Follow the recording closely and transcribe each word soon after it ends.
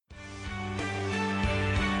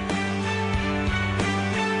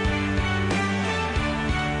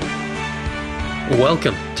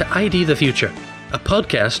Welcome to ID the Future, a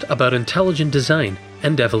podcast about intelligent design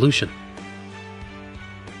and evolution.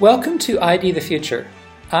 Welcome to ID the Future.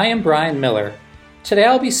 I am Brian Miller. Today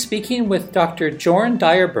I'll be speaking with Dr. Jorn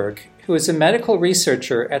Dyerberg, who is a medical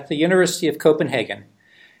researcher at the University of Copenhagen.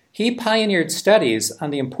 He pioneered studies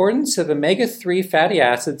on the importance of omega-3 fatty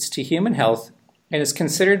acids to human health and is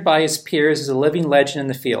considered by his peers as a living legend in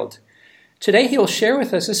the field. Today he will share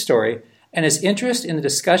with us his story and his interest in the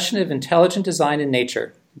discussion of intelligent design in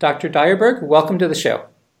nature. Dr. Dyerberg, welcome to the show.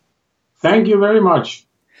 Thank you very much.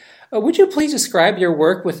 Would you please describe your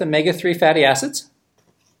work with omega-3 fatty acids?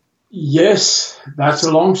 Yes, that's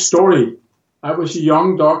a long story. I was a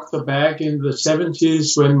young doctor back in the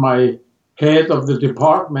 70s when my head of the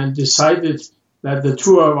department decided that the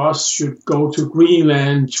two of us should go to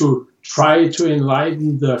Greenland to try to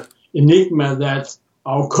enlighten the enigma that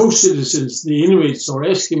our co-citizens, the Inuits or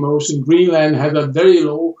Eskimos in Greenland, had a very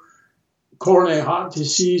low coronary heart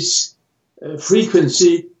disease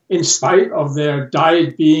frequency in spite of their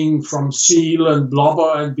diet being from seal and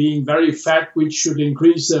blubber and being very fat, which should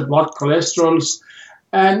increase their blood cholesterols.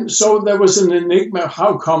 And so there was an enigma,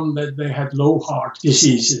 how come that they had low heart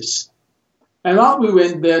diseases? And out we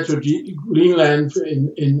went there to Greenland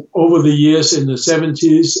in over the years in the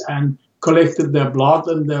 70s and collected their blood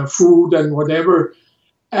and their food and whatever,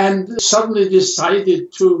 and suddenly decided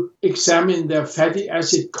to examine their fatty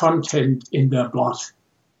acid content in their blood.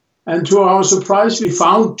 And to our surprise, we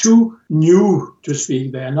found two new, to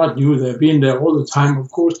speak, they're not new, they've been there all the time, of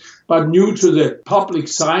course, but new to the public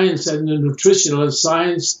science and the nutritional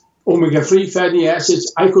science, omega-3 fatty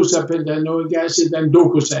acids, icosapentaenoic acid, and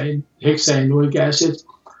docosahexaenoic acid.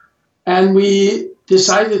 And we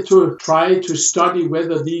decided to try to study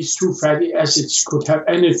whether these two fatty acids could have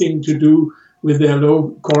anything to do with their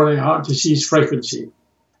low coronary heart disease frequency.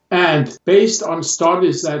 And based on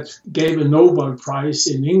studies that gave a Nobel Prize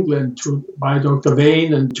in England by Dr.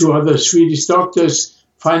 Vane and two other Swedish doctors,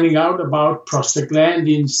 finding out about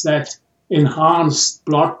prostaglandins that enhanced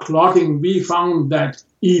blood clotting, we found that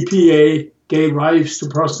EPA gave rise to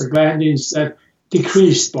prostaglandins that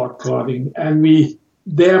decreased blood clotting. And we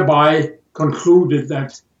thereby concluded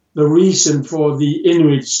that the reason for the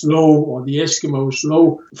Inuits' low, or the Eskimos'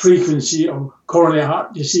 low frequency of coronary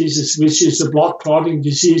heart diseases, which is a blood clotting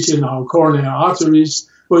disease in our coronary arteries,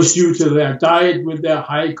 was due to their diet with their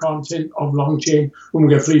high content of long-chain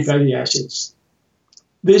omega-3 fatty acids.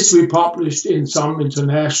 This we published in some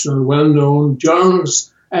international well-known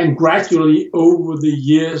journals, and gradually over the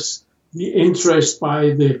years, the interest by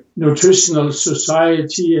the Nutritional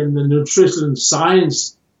Society and the nutritional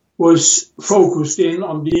science was focused in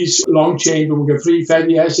on these long-chain omega-3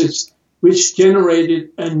 fatty acids, which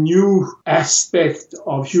generated a new aspect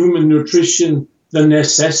of human nutrition, the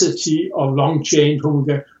necessity of long-chain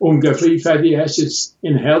omega-3 fatty acids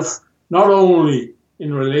in health, not only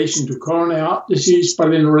in relation to coronary heart disease,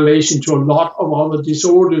 but in relation to a lot of other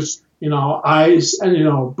disorders in our eyes and in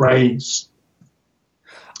our brains.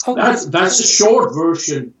 Okay. That's a short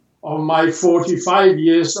version of my 45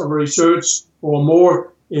 years of research or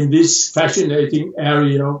more in this fascinating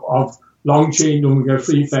area of long-chain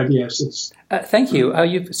omega-3 fatty acids. Thank you.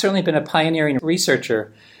 You've certainly been a pioneering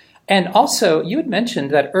researcher. And also, you had mentioned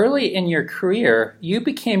that early in your career, you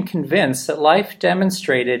became convinced that life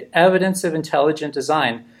demonstrated evidence of intelligent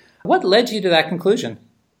design. What led you to that conclusion?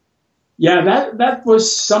 Yeah, that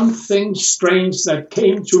was something strange that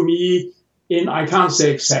came to me I can't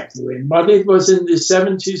say exactly when, but it was in the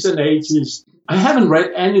 70s and 80s. I haven't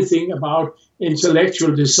read anything about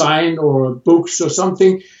intellectual design or books or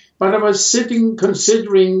something, but I was sitting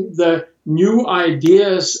considering the new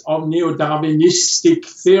ideas of neo-Darwinistic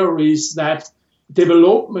theories that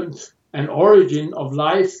development and origin of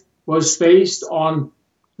life was based on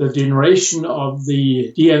the generation of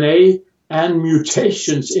the DNA and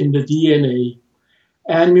mutations in the DNA.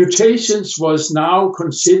 And mutations was now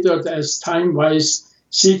considered as time-wise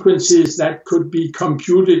sequences that could be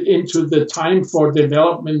computed into the time for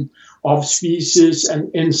development of species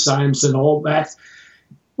and enzymes and all that.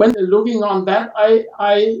 When looking on that,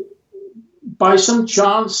 I by some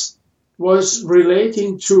chance was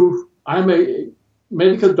relating to, I'm a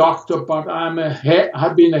medical doctor, but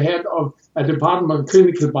have been a head of a department of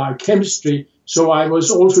clinical biochemistry, so I was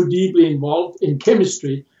also deeply involved in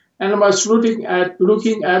chemistry. And I was looking at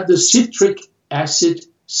the citric acid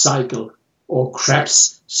cycle, or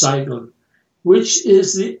Krebs cycle, which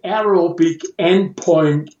is the aerobic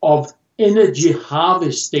endpoint of energy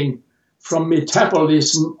harvesting from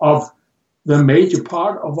metabolism of the major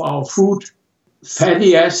part of our food,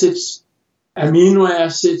 fatty acids, amino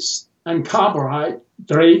acids, and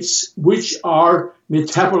carbohydrates, which are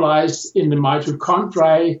metabolized in the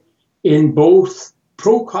mitochondria in both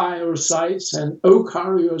prokaryocytes and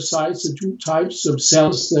eukaryocytes, the two types of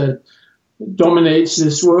cells that dominates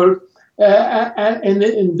this world. And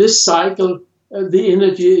in this cycle, the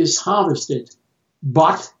energy is harvested,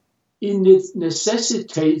 but it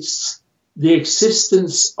necessitates the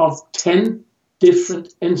existence of 10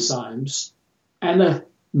 different enzymes and a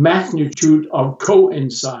magnitude of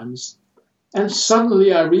coenzymes. And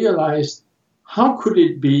suddenly I realized, how could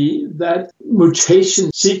it be that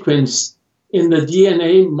mutation sequence in the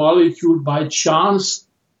DNA molecule by chance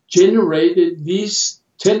generated these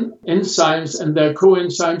 10 enzymes and their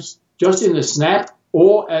coenzymes just in a snap,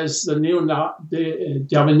 or as the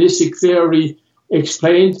neo-Darwinistic theory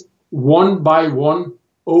explained, one by one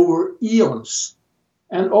over eons.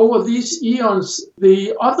 And over these eons,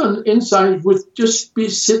 the other enzymes would just be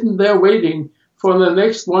sitting there waiting for the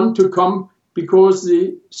next one to come, because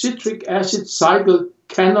the citric acid cycle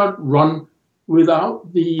cannot run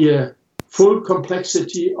without the full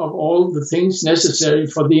complexity of all the things necessary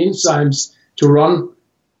for the enzymes to run.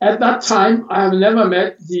 At that time, I have never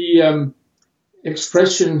met the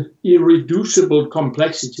expression irreducible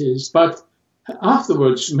complexities, but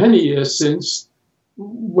afterwards, many years since,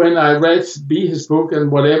 when I read Behe's book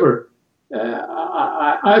and whatever,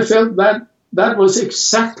 I felt that was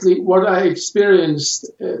exactly what I experienced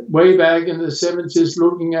way back in the 70s,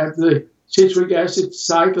 looking at the citric acid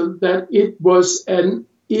cycle, that it was an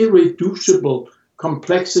irreducible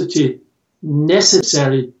complexity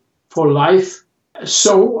necessary for life.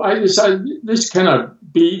 So I decided this cannot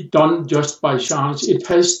be done just by chance. It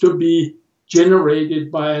has to be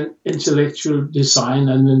generated by an intellectual design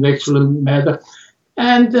and intellectual matter.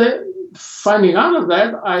 And finding out of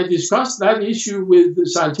that, I discussed that issue with the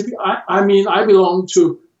scientific. I mean, I belong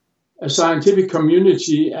to a scientific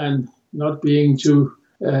community, and not being too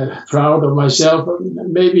proud of myself,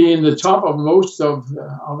 maybe in the top of most of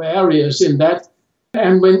areas in that.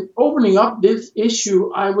 And when opening up this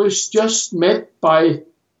issue, I was just met by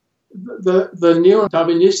the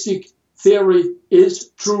neo-Darwinistic theory is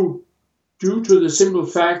true, due to the simple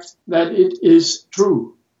fact that it is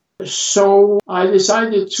true. So I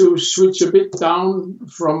decided to switch a bit down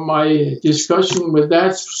from my discussion with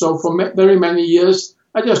that. So for very many years,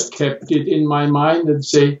 I just kept it in my mind and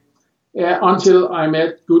say, until I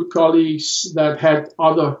met good colleagues that had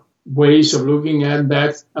other ways of looking at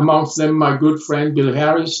that. Amongst them, my good friend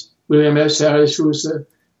William S. Harris, who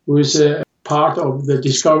is a part of the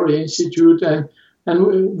Discovery Institute,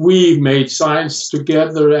 and we made science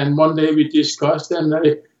together. And one day we discussed, and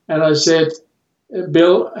I said,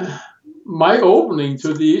 Bill, my opening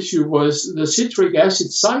to the issue was the citric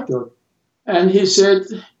acid cycle. And he said,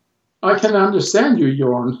 I can understand you,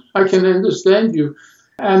 Jorn. I can understand you.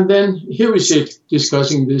 And then here we sit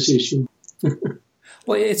discussing this issue.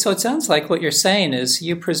 Well, so it sounds like what you're saying is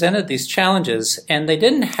you presented these challenges and they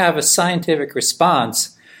didn't have a scientific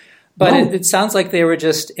response, but no. It sounds like they were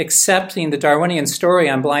just accepting the Darwinian story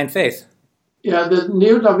on blind faith. Yeah, the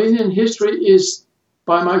neo-Darwinian history is,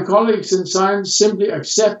 by my colleagues in science, simply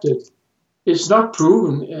accepted. It's not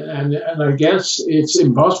proven, and I guess it's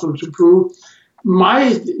impossible to prove.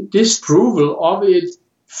 My disapproval of it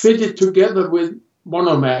fitted together with one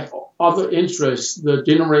of my other interests, the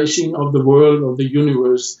generation of the world, of the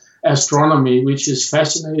universe, astronomy, which is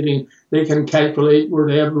fascinating. They can calculate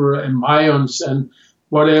whatever ions and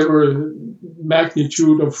whatever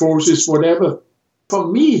magnitude of forces, whatever. For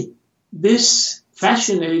me, this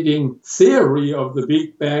fascinating theory of the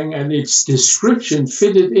Big Bang and its description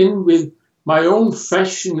fitted in with my own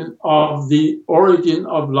fashion of the origin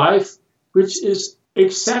of life, which is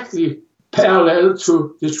exactly parallel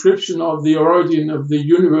to description of the origin of the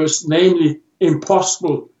universe, namely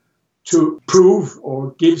impossible to prove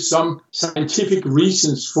or give some scientific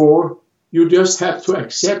reasons for. You just have to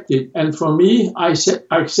accept it. And for me, I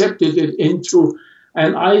accepted it into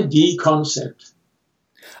an ID concept.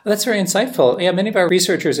 That's very insightful. Yeah, many of our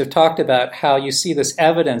researchers have talked about how you see this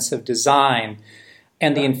evidence of design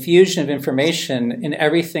and the infusion of information in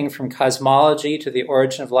everything from cosmology to the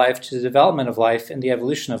origin of life to the development of life and the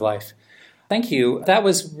evolution of life. Thank you. That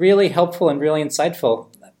was really helpful and really insightful.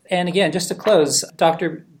 And again, just to close,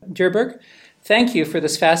 Dr. Dierberg, thank you for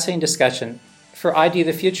this fascinating discussion. For ID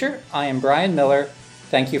the Future, I am Brian Miller.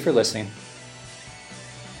 Thank you for listening.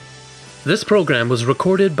 This program was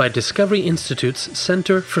recorded by Discovery Institute's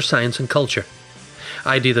Center for Science and Culture.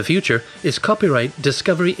 ID the Future is copyright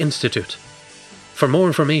Discovery Institute. For more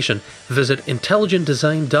information, visit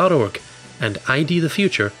intelligentdesign.org and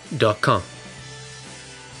idthefuture.com.